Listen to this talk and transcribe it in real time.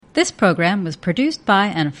This program was produced by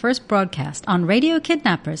and first broadcast on Radio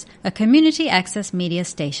Kidnappers, a community access media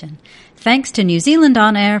station. Thanks to New Zealand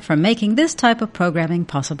On Air for making this type of programming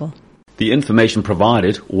possible. The information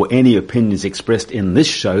provided or any opinions expressed in this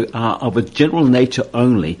show are of a general nature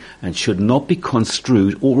only and should not be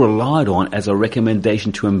construed or relied on as a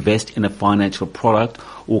recommendation to invest in a financial product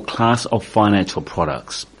or class of financial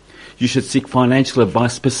products. You should seek financial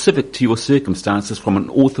advice specific to your circumstances from an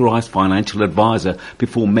authorized financial advisor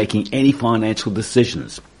before making any financial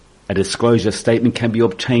decisions. A disclosure statement can be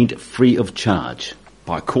obtained free of charge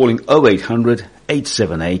by calling 0800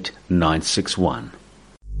 878 961.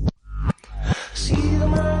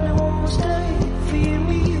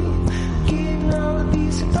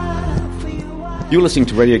 You're listening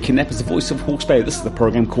to Radio Kidnappers, the voice of Hawke's Bay. This is the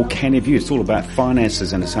program called Canny View. It's all about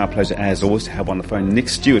finances, and it's our pleasure, as always, to have on the phone Nick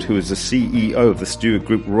Stewart, who is the CEO of the Stewart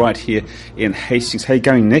Group right here in Hastings. How you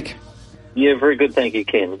going, Nick? Yeah, very good, thank you,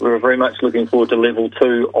 Ken. We're very much looking forward to Level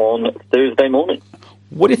 2 on Thursday morning.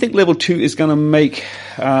 What do you think Level 2 is going to make?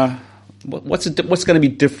 What's going to be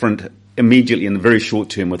different immediately in the very short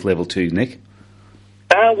term with Level 2, Nick?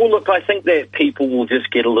 Well, look, I think that people will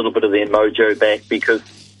just get a little bit of their mojo back because,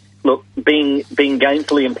 look, being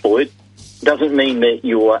gainfully employed doesn't mean that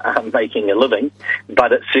you're making a living,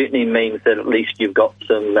 but it certainly means that at least you've got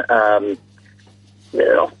some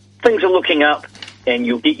things are looking up, and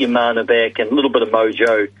you'll get your mana back and a little bit of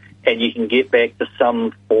mojo, and you can get back to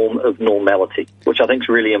some form of normality, which I think is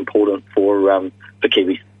really important for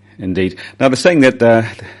Kiwis. Indeed. Now, they're saying that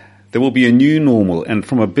there will be a new normal, and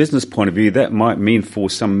from a business point of view, that might mean for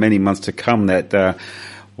some many months to come that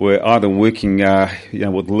we're either working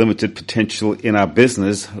with limited potential in our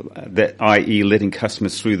business, that i.e. letting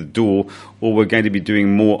customers through the door, or we're going to be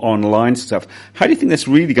doing more online stuff. How do you think that's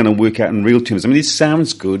really going to work out in real terms? I mean, this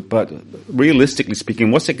sounds good, but realistically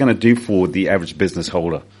speaking, what's it going to do for the average business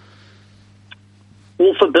holder?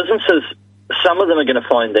 Well, for businesses, some of them are going to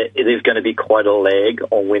find that there's going to be quite a lag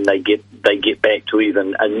on when they get back to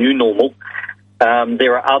even a new normal.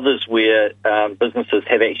 There are others where businesses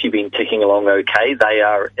have actually been ticking along okay. They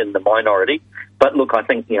are in the minority. But look, I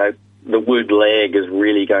think, the word lag is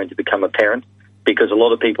really going to become apparent because a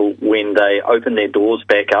lot of people, when they open their doors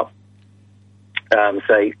back up,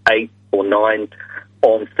 say 8 or 9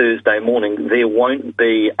 on Thursday morning, there won't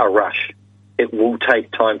be a rush. It will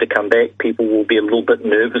take time to come back. People will be a little bit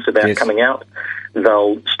nervous about coming out.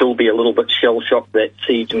 They'll still be a little bit shell-shocked. That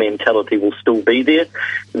siege mentality will still be there.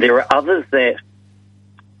 There are others that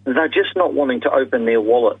they're just not wanting to open their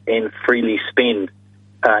wallet and freely spend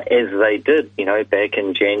as they did, back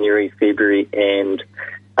in January, February, and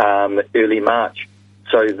early March.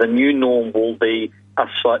 So the new norm will be a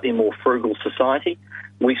slightly more frugal society.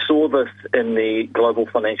 We saw this in the global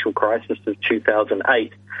financial crisis of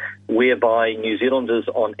 2008, whereby New Zealanders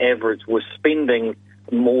on average were spending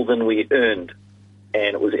more than we earned.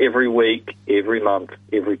 And it was every week, every month,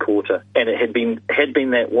 every quarter. And it had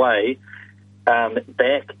been that way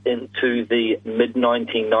back into the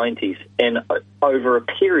mid-1990s. And over a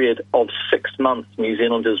period of 6 months, New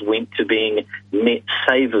Zealanders went to being net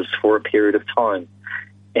savers for a period of time.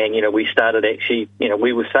 And, we started actually,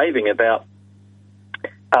 we were saving about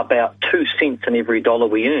 2 cents in every dollar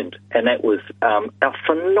we earned. And that was a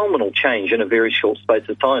phenomenal change in a very short space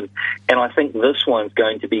of time. And I think this one's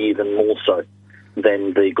going to be even more so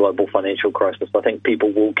than the global financial crisis. I think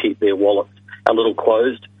people will keep their wallets a little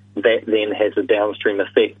closed. That then has a downstream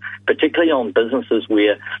effect, particularly on businesses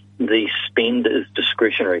where the spend is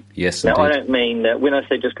discretionary. Yes, now, indeed. I don't mean, when I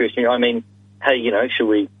say discretionary, I mean, hey,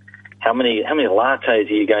 how many lattes are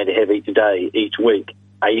you going to have each day, each week?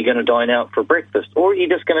 Are you going to dine out for breakfast? Or are you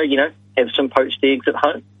just going to, have some poached eggs at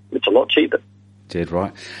home? It's a lot cheaper. Dead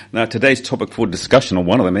right. Now, today's topic for discussion, or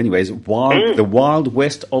one of them anyway, is the Wild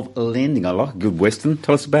West of lending. I like a good Western.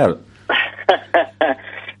 Tell us about it.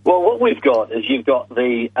 Well, what we've got is you've got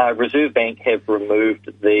the Reserve Bank have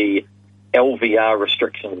removed the LVR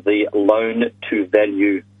restrictions, the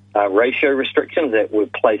loan-to-value ratio restrictions that were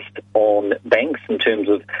placed on banks in terms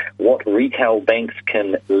of what retail banks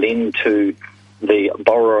can lend to the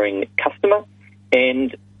borrowing customer,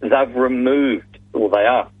 and they've removed, or they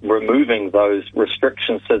are removing those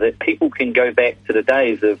restrictions so that people can go back to the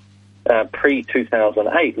days of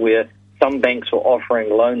pre-2008 where some banks were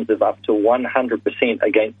offering loans of up to 100%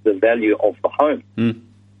 against the value of the home. Mm.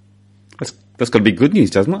 That's got to be good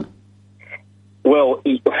news, doesn't it? Well,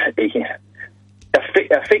 effectively,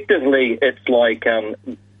 it's like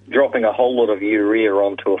dropping a whole lot of urea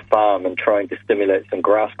onto a farm and trying to stimulate some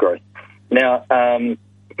grass growth. Now,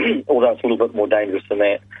 although it's a little bit more dangerous than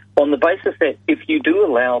that, on the basis that if you do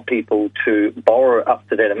allow people to borrow up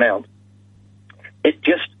to that amount, it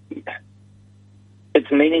just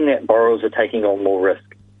it's meaning that borrowers are taking on more risk.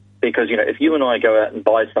 Because, if you and I go out and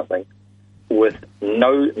buy something with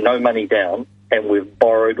no money down and we've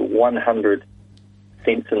borrowed 100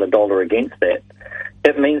 cents in the dollar against that,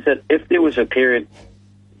 it means that if there was a period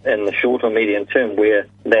in the short or medium term where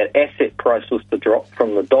that asset price was to drop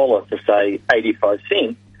from the dollar to, say, 85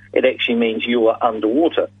 cents, it actually means you are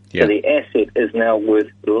underwater. Yeah. So the asset is now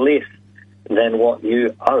worth less than what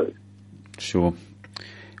you owe. Sure.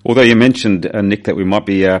 Although you mentioned, Nick, that we might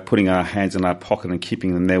be putting our hands in our pocket and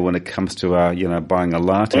keeping them there when it comes to, buying a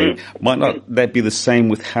latte. Might not that be the same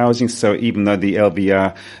with housing? So even though the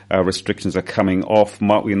LVR restrictions are coming off,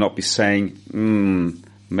 might we not be saying,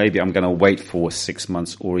 maybe I'm going to wait for 6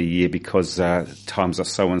 months or a year because times are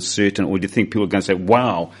so uncertain? Or do you think people are going to say,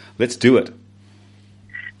 wow, let's do it?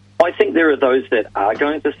 I think there are those that are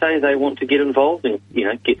going to say they want to get involved and,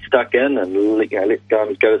 get stuck in and, let's go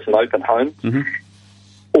and go to some open homes. Mm-hmm.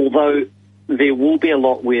 Although there will be a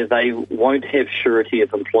lot where they won't have surety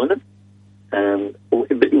of employment.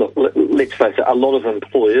 Look, let's face it, a lot of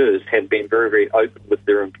employers have been very, very open with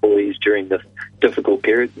their employees during this difficult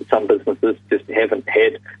period. Some businesses just haven't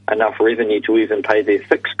had enough revenue to even pay their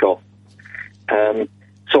fixed costs.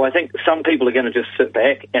 So I think some people are going to just sit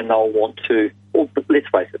back and they'll want to, well, let's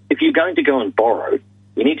face it, if you're going to go and borrow,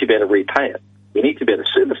 you need to be able to repay it. You need to be able to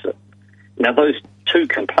service it. Now, those two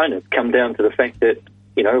components come down to the fact that,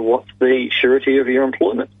 what's the surety of your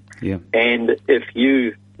employment? Yeah. And if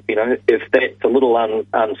if that's a little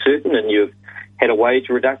uncertain and you've had a wage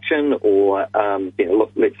reduction or,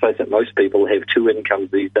 look, let's face it, most people have two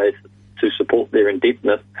incomes these days to support their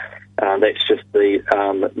indebtedness. That's just the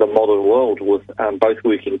modern world with both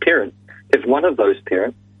working parents. If one of those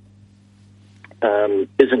parents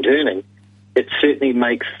isn't earning, it certainly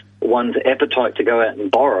makes one's appetite to go out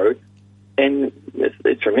and borrow. And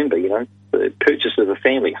let's remember, the purchase of a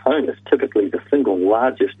family home is typically the single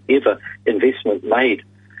largest ever investment made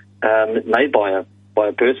by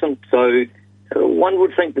a person. So one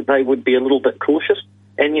would think that they would be a little bit cautious.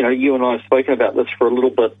 And you and I have spoken about this for a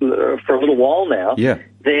little while now. Yeah.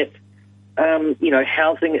 That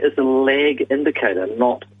housing is a lag indicator,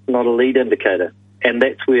 not a lead indicator, and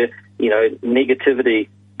that's where negativity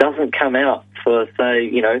doesn't come out for, say,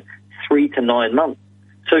 3 to 9 months.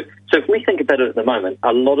 So if we think about it at the moment,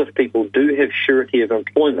 a lot of people do have surety of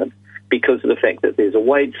employment because of the fact that there's a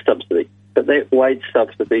wage subsidy. But that wage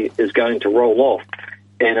subsidy is going to roll off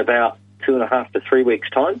in about 2.5 to 3 weeks'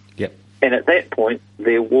 time. Yep. And at that point,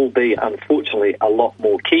 there will be, unfortunately, a lot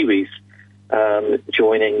more Kiwis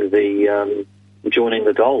joining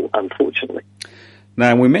the dole, unfortunately.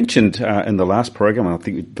 Now, we mentioned in the last program, and I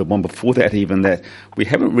think the one before that even, that we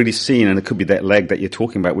haven't really seen, and it could be that lag that you're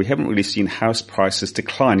talking about, we haven't really seen house prices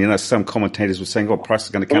decline. Some commentators were saying, prices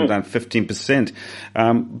are going to come down 15%.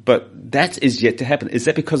 But that is yet to happen. Is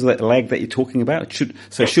that because of that lag that you're talking about? Should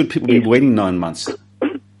people be waiting 9 months?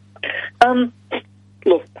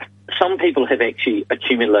 Look, some people have actually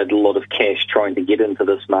accumulated a lot of cash trying to get into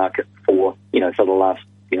this market for the last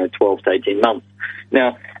 12 to 18 months.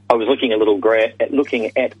 Now, I was looking at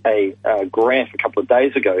a graph a couple of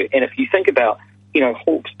days ago, and if you think about,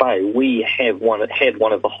 Hawke's Bay, we had one of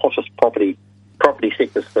the hottest property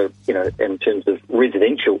sectors for, in terms of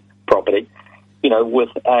residential property, with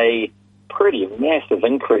a pretty massive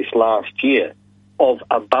increase last year of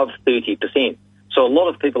above 30%. So a lot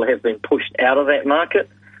of people have been pushed out of that market.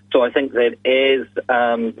 So I think that as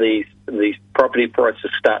these property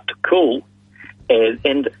prices start to cool,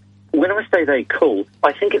 and when I say they cool,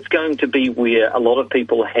 I think it's going to be where a lot of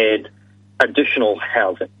people had additional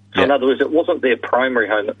housing. So in other words, it wasn't their primary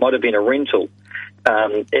home. It might have been a rental.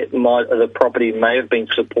 The property may have been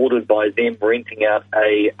supported by them renting out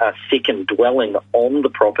a second dwelling on the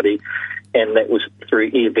property, and that was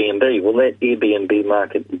through Airbnb. Well, that Airbnb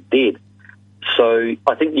market is dead. So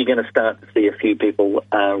I think you're going to start to see a few people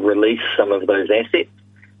release some of those assets,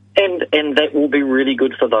 and that will be really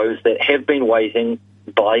good for those that have been waiting,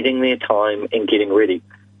 biding their time and getting ready.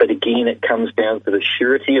 But again, it comes down to the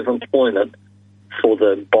surety of employment for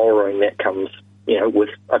the borrowing that comes, with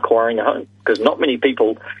acquiring a home. Because not many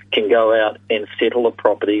people can go out and settle a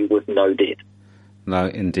property with no debt. No,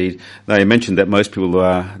 indeed. Now, you mentioned that most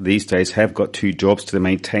people these days have got 2 jobs to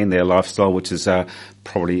maintain their lifestyle, which is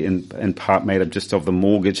probably in part made up just of the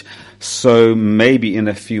mortgage. So maybe in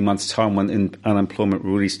a few months' time when unemployment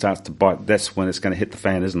really starts to bite, that's when it's going to hit the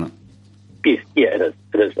fan, isn't it? Yes, yeah, it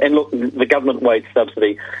is. And look, the government wage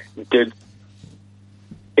subsidy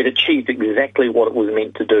achieved exactly what it was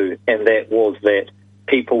meant to do, and that was that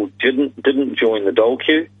people didn't join the dole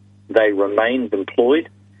queue. They remained employed,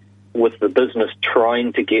 with the business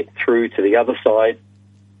trying to get through to the other side.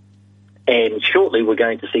 And shortly we're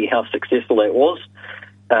going to see how successful that was.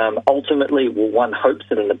 Ultimately, one hopes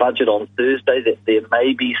that in the budget on Thursday that there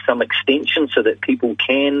may be some extension so that people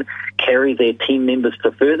can carry their team members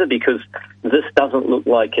for further, because this doesn't look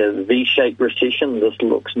like a V-shaped recession. This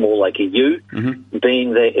looks more like a U,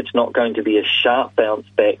 being that it's not going to be a sharp bounce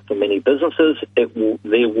back for many businesses. There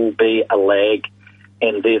will be a lag,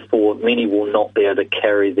 and therefore many will not be able to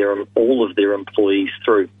carry all of their employees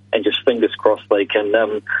through. And just fingers crossed they can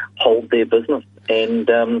hold their business and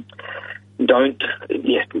don't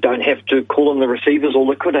have to call on the receivers or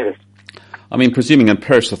liquidators. I mean, presuming in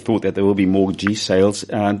Paris the thought that there will be mortgagee sales,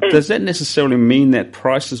 does that necessarily mean that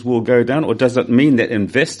prices will go down, or does it mean that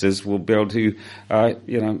investors will be able to,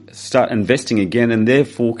 start investing again and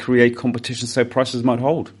therefore create competition so prices might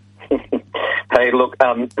hold? Hey, look,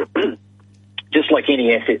 just like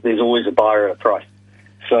any asset, there's always a buyer at a price.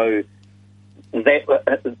 So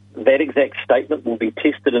that exact statement will be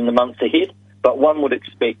tested in the months ahead. But one would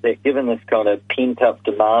expect that given this kind of pent-up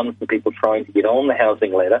demand from people trying to get on the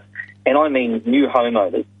housing ladder, and I mean new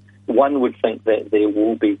homeowners, one would think that there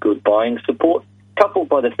will be good buying support, coupled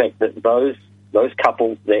by the fact that those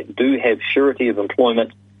couples that do have surety of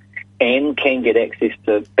employment and can get access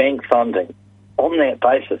to bank funding, on that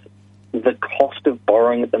basis, the cost of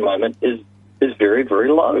borrowing at the moment is very, very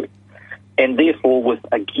low. And therefore,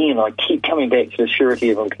 again, I keep coming back to the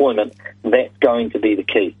surety of employment, that's going to be the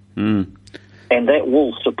key. And that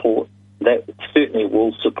certainly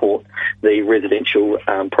will support the residential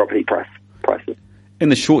property prices. In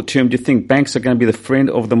the short term, do you think banks are going to be the friend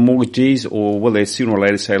of the mortgagees, or will they sooner or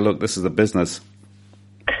later say, look, this is a business?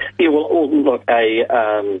 Yeah, well, look,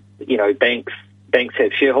 banks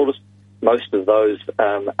have shareholders. Most of those,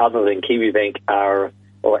 other than Kiwibank,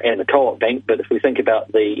 and the Co-op Bank, but if we think about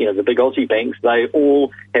the big Aussie banks, they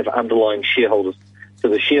all have underlying shareholders. So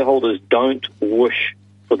the shareholders don't wish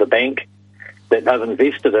for the bank that they've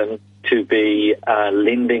invested in to be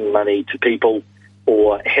lending money to people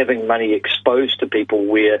or having money exposed to people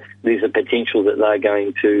where there's a potential that they're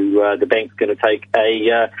going to, the bank's going to take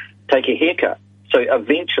a haircut. So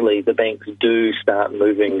eventually the banks do start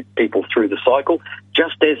moving people through the cycle,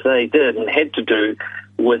 just as they did and had to do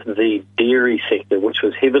with the dairy sector, which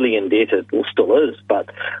was heavily indebted, or still is, but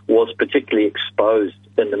was particularly exposed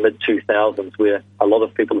in the mid-2000s, where a lot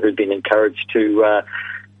of people who'd been encouraged to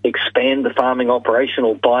expand the farming operation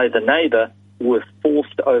or buy the neighbour were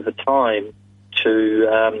forced over time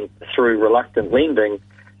to, through reluctant lending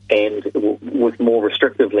and with more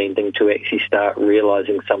restrictive lending, to actually start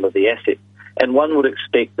realising some of the assets. And one would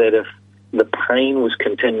expect that if the pain was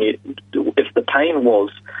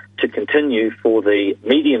to continue for the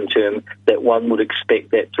medium term, that one would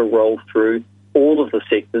expect that to roll through all of the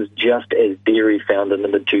sectors, just as dairy found in the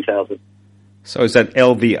mid-2000s. So is that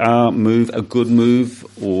LVR move a good move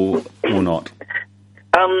or not?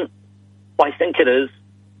 I think it is,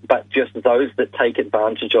 but just those that take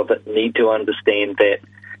advantage of it need to understand that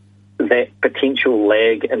potential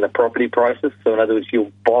lag in the property prices. So in other words,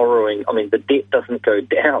 you're borrowing, the debt doesn't go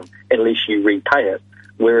down unless you repay it,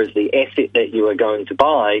 whereas the asset that you are going to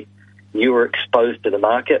buy, you are exposed to the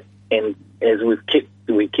market. And as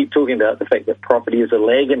we keep talking about the fact that property is a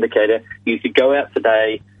lag indicator, you could go out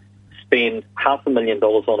today, spend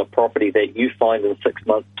 $500,000 on a property that you find in 6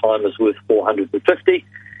 months' time is worth $450,000,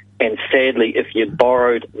 and sadly, if you'd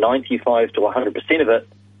borrowed 95 to 100% of it,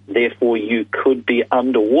 therefore you could be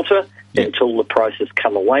underwater until the prices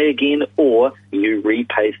come away again, or you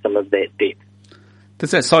repay some of that debt.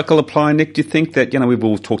 Does that cycle apply, Nick? Do you think that, we've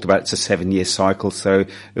all talked about it's a 7-year cycle, so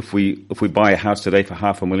if we buy a house today for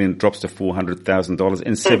 $500,000, it drops to $400,000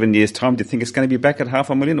 in 7 years' time, do you think it's going to be back at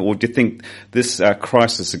 $500,000, or do you think this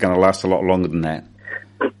crisis is going to last a lot longer than that?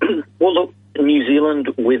 Well, look, in New Zealand,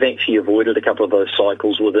 we've actually avoided a couple of those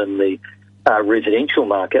cycles within the residential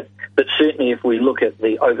market, but certainly if we look at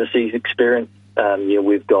the overseas experience,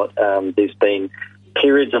 we've got, there's been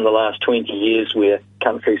periods in the last 20 years where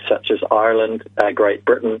countries such as Ireland, Great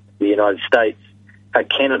Britain, the United States,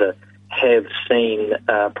 Canada have seen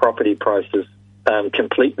property prices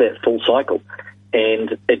complete that full cycle.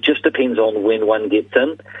 And it just depends on when one gets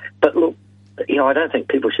in. But look, I don't think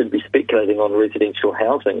people should be speculating on residential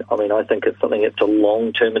housing. I think it's a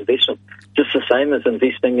long-term investment, just the same as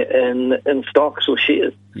investing in stocks or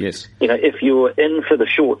shares. Yes. If you're in for the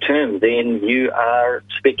short term, then you are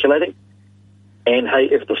speculating. And hey,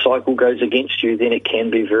 if the cycle goes against you, then it can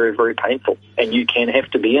be very, very painful. And you can have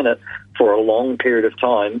to be in it for a long period of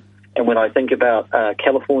time. And when I think about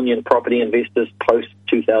Californian property investors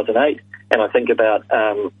post-2008, and I think about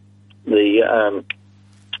the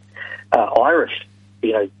Irish,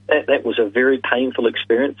 that was a very painful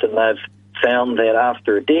experience. And they've found that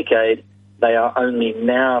after a decade, They are only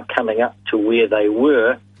now coming up to where they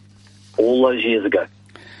were all those years ago.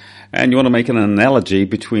 And you want to make an analogy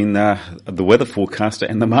between the weather forecaster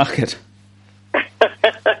and the market.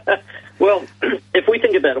 Well, if we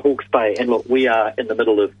think about Hawke's Bay, and look, we are in the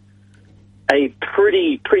middle of a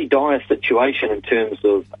pretty dire situation in terms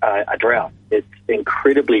of a drought. It's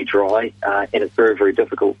incredibly dry, and it's very, very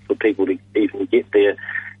difficult for people to even get their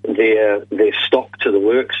stock to the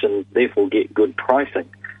works and therefore get good pricing.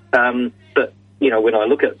 But when I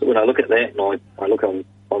look at that, and I look on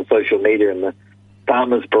social media, and the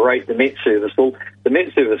farmers berate the Met Service. Well, the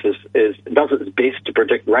Met Service does its best to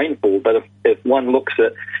predict rainfall, but if one looks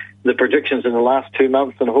at the predictions in the last 2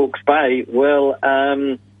 months in Hawke's Bay, well,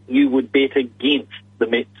 you would bet against the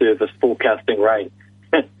Met Service forecasting rain.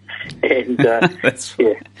 And That's right.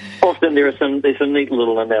 Yeah, often there's some neat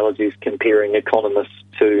little analogies comparing economists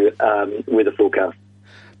to weather forecasts.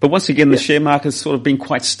 But once again, the share market has sort of been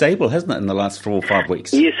quite stable, hasn't it, in the last 4 or 5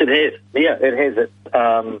 weeks? Yes, it has. Yeah, it has.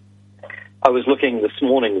 I was looking this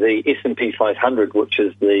morning, the S&P 500, which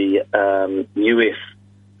is the US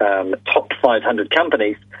top 500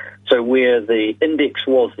 companies. So where the index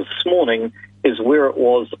was this morning is where it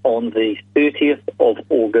was on the 30th of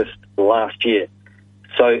August last year.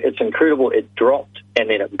 So it's incredible. It dropped and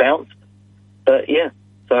then it bounced.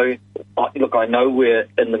 So I know we're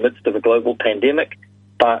in the midst of a global pandemic,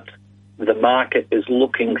 but the market is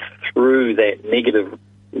looking through that negative,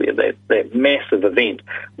 that massive event,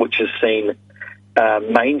 which has seen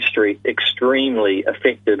Main Street extremely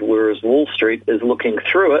affected, whereas Wall Street is looking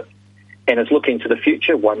through it and is looking to the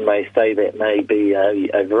future. One may say that may be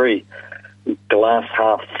a very glass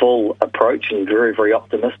half full approach and very, very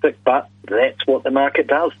optimistic, but that's what the market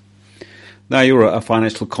does. Now, you're a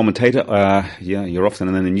financial commentator. You're often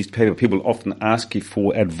in the newspaper. People often ask you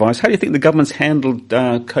for advice. How do you think the government's handled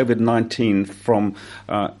COVID-19 from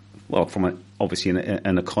obviously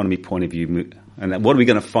an economy point of view? And what are we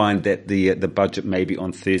going to find that the budget maybe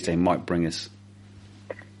on Thursday might bring us?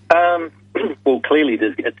 Well, clearly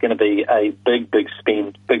it's going to be a big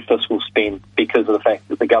spend, big fiscal spend, because of the fact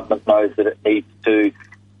that the government knows that it needs to.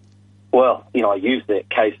 Well, I use that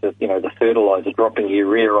case of, the fertiliser dropping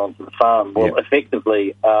urea onto the farm. Well,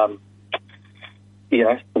 effectively, they're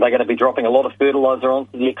going to be dropping a lot of fertiliser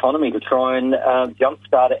onto the economy to try and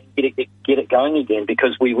jumpstart it and get it going again,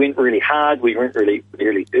 because we went really hard, we went really,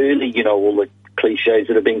 really early, all the cliches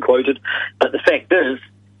that have been quoted. But the fact is,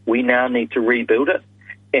 we now need to rebuild it.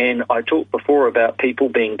 And I talked before about people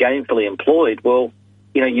being gainfully employed. Well,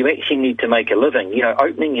 you actually need to make a living.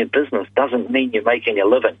 Opening your business doesn't mean you're making a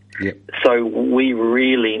living. Yep. So we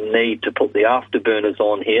really need to put the afterburners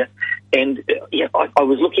on here. And I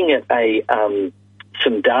was looking at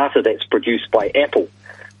some data that's produced by Apple,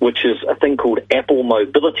 which is a thing called Apple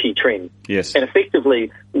Mobility Trend. Yes. And effectively,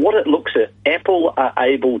 what it looks at, Apple are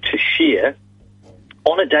able to share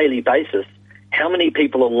on a daily basis how many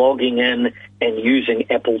people are logging in and using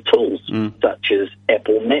Apple tools, such as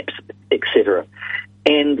Apple Maps, etc.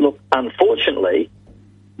 And look, unfortunately,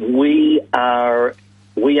 we are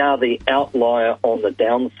the outlier on the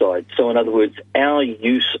downside. So in other words, our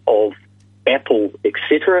use of Apple,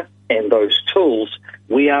 etc., and those tools,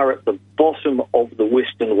 we are at the bottom of the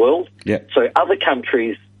Western world. Yep. So other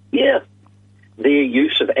countries, their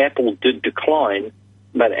use of Apple did decline,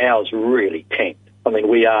 but ours really tanked. I mean,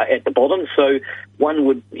 we are at the bottom. So one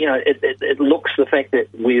would, it looks the fact that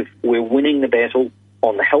we're winning the battle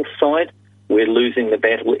on the health side, we're losing the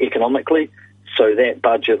battle economically. So that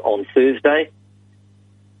budget on Thursday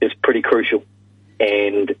is pretty crucial,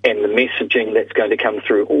 and the messaging that's going to come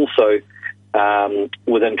through also.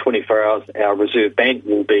 Within 24 hours, our Reserve Bank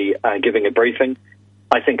will be giving a briefing.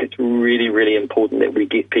 I think it's really, really important that we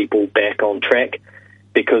get people back on track,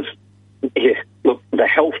 because, look, the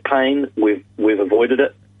health pain, we've avoided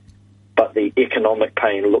it, but the economic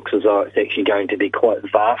pain looks as though it's actually going to be quite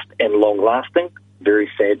vast and long-lasting. Very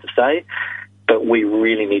sad to say, but we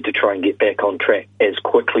really need to try and get back on track as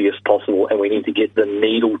quickly as possible, and we need to get the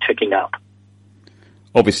needle ticking up.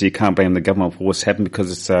 Obviously, you can't blame the government for what's happened,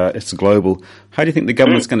 because it's global. How do you think the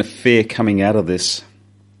government's going to fare coming out of this?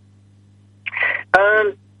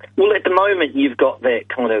 Well, at the moment, you've got that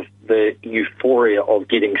kind of the euphoria of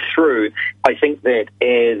getting through. I think that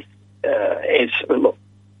look,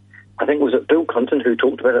 I think, was it Bill Clinton who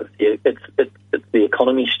talked about it? It's the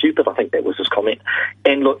economy stupid. I think that was his comment.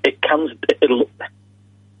 And look, it'll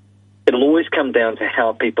always come down to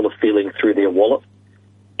how people are feeling through their wallet,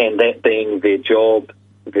 and that being their job,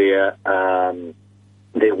 their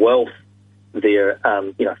wealth, their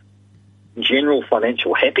general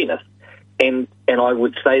financial happiness. And I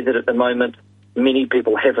would say that at the moment, many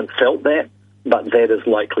people haven't felt that, but that is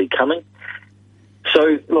likely coming.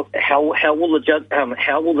 So, look, how will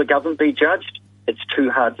the government be judged? It's too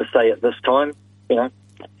hard to say at this time, and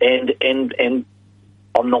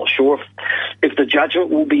I'm not sure if the judgment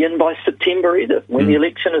will be in by September either, when the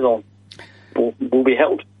election is on, will be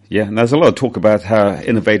held. Yeah, and there's a lot of talk about how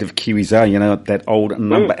innovative Kiwis are, that old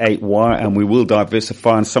number 8 wire, and we will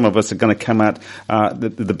diversify, and some of us are going to come out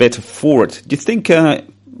the better for it. Do you think,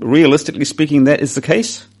 realistically speaking, that is the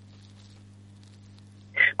case?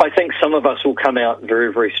 I think some of us will come out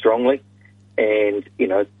very, very strongly, and,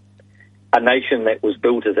 a nation that was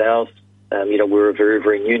built as ours, we're a very,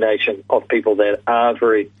 very new nation of people that are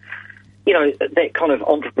very, that kind of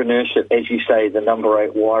entrepreneurship, as you say, the number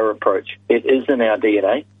 8 wire approach, it is in our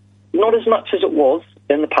DNA. Not as much as it was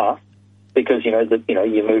in the past, because,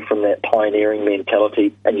 you move from that pioneering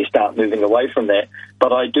mentality and you start moving away from that.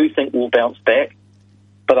 But I do think we'll bounce back.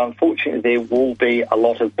 But unfortunately, there will be a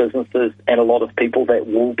lot of businesses and a lot of people that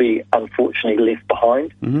will be, unfortunately, left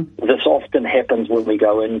behind. Mm-hmm. This often happens when we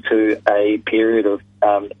go into a period of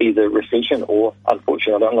either recession or,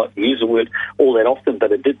 unfortunately, I don't like to use the word all that often,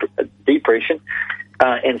 but a depression.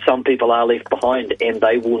 And some people are left behind, and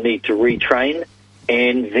they will need to retrain,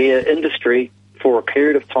 and their industry, for a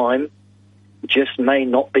period of time, just may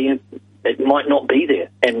not be, it might not be there.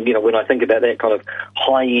 And, when I think about that kind of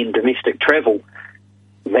high-end domestic travel,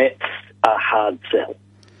 that's a hard sell.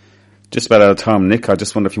 Just about out of time, Nick. I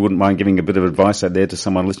just wonder if you wouldn't mind giving a bit of advice out there to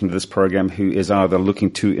someone listening to this program who is either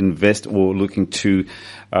looking to invest or looking to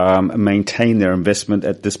maintain their investment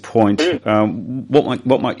at this point.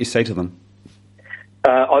 What might you say to them?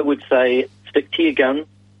 I would say stick to your guns.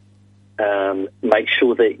 Make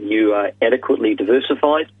sure that you are adequately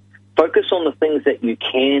diversified. Focus on the things that you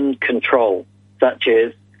can control, such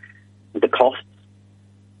as the costs,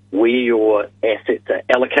 where your assets are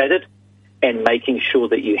allocated, and making sure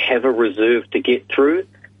that you have a reserve to get through,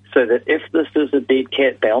 so that if this is a dead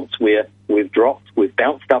cat bounce where we've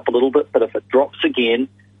bounced up a little bit, but if it drops again,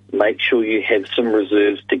 make sure you have some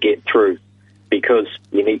reserves to get through, because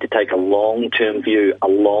you need to take a long-term view, a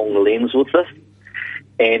long lens with this,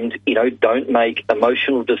 and, don't make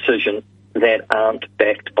emotional decisions that aren't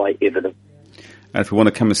backed by evidence. And if we want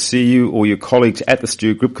to come and see you or your colleagues at the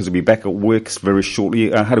Stew Group, because we'll be back at work very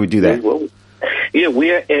shortly, how do we do that? We will. Yeah,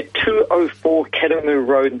 we're at 204 Katamu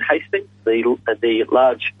Road in Hastings, the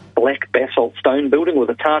large black basalt stone building with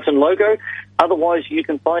a tartan logo. Otherwise, you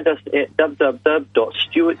can find us at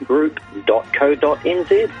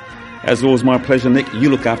www.stewartgroup.co.nz. As always, my pleasure, Nick. You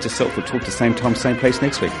look after yourself. We'll talk to the same time, same place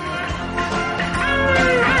next week.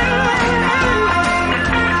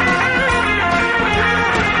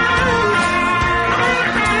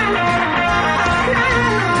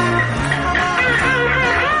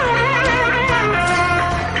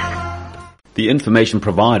 The information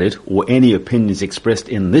provided or any opinions expressed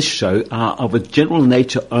in this show are of a general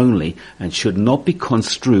nature only and should not be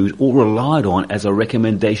construed or relied on as a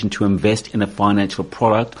recommendation to invest in a financial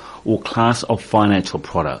product or class of financial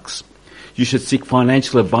products. You should seek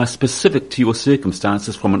financial advice specific to your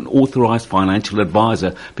circumstances from an authorized financial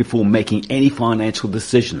advisor before making any financial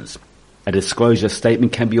decisions. A disclosure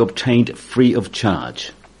statement can be obtained free of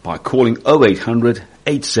charge by calling 0800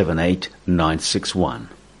 878 961.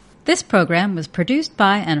 This program was produced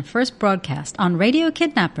by and first broadcast on Radio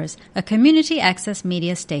Kidnappers, a community access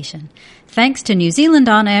media station. Thanks to New Zealand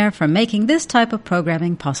On Air for making this type of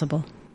programming possible.